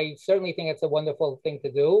 I certainly think it's a wonderful thing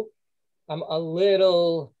to do. I'm a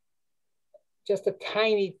little, just a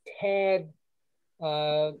tiny tad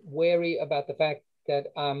wary about the fact that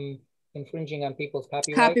I'm infringing on people's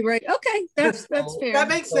copyright. Okay, that's fair. That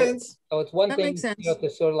makes sense. So it's one thing, to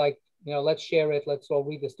sort of like, let's share it. Let's all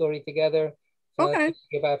read the story together. So okay.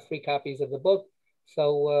 Give out free copies of the book.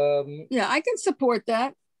 So yeah, I can support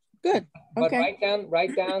that. Good. But okay.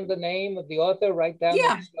 write down the name of the author. Write down.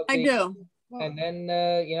 Yeah, I do. And then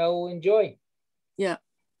enjoy. Yeah.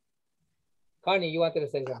 Carney, you wanted to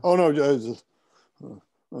say something? Oh no,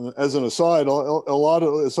 as an aside, a lot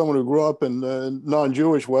of, as someone who grew up in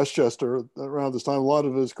non-Jewish Westchester around this time, a lot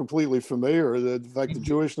of it is completely familiar. The fact that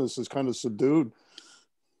Jewishness is kind of subdued.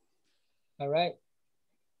 All right.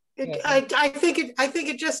 I think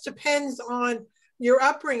it just depends on your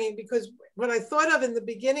upbringing, because what I thought of in the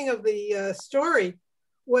beginning of the story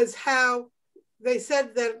was how they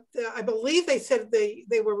said that, I believe they said they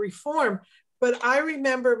were Reformed, but I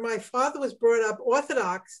remember my father was brought up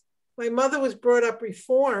Orthodox, my mother was brought up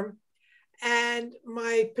Reform, and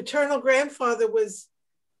my paternal grandfather was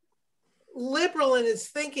liberal in his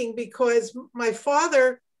thinking, because my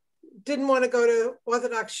father didn't want to go to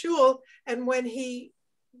Orthodox shul, and when he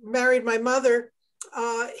married my mother,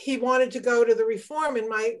 he wanted to go to the Reform, and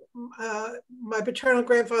my paternal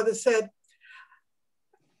grandfather said,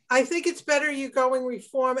 I think it's better you going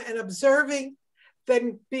Reform and observing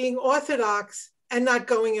than being Orthodox and not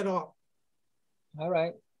going at all. All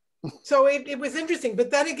right. So it was interesting.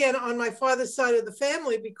 But then again, on my father's side of the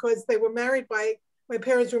family, because they were married by, my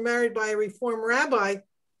parents were married by a Reform rabbi,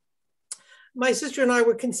 my sister and I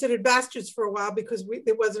were considered bastards for a while because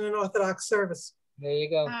there wasn't an Orthodox service. There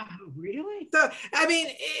you go. Really? So, I mean,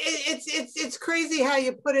 it's crazy how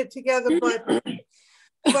you put it together, but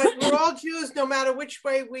we're all Jews, no matter which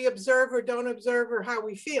way we observe or don't observe or how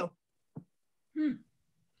we feel.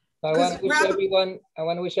 I want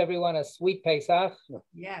to wish everyone a sweet Pesach.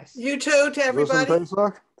 Yes. You too, to everybody.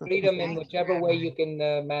 Pesach? Freedom in whichever way you can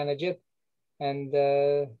manage it. And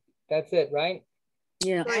That's it, right?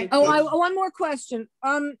 Yeah. Right. Oh, one more question.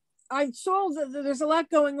 I saw that there's a lot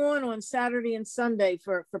going on Saturday and Sunday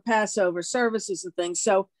for Passover services and things.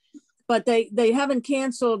 So, but they haven't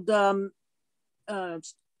canceled Talmud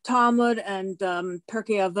and Pirkei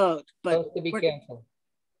Avot. But Supposed to be canceled.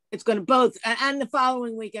 It's going to both, and the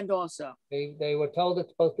following weekend also. They were told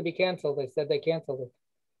it's supposed to be canceled. They said they canceled it.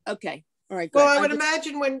 Okay. All right. Good. Well, I would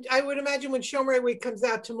imagine when Shomrei week comes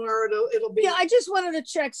out tomorrow, it'll be. Yeah, I just wanted to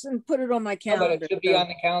check and put it on my calendar. No, but it should be on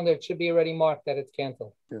the calendar. It should be already marked that it's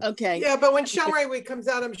canceled. Yeah. Okay. Yeah, but when Shomrei week comes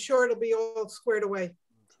out, I'm sure it'll be all squared away.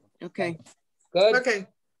 Okay. Good. Okay.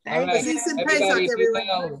 All right. Decent Everybody, Pesach, everyone. be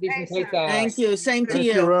well. Decent Pesach. Thank you. Same to Thank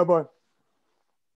you. you, Rabbi.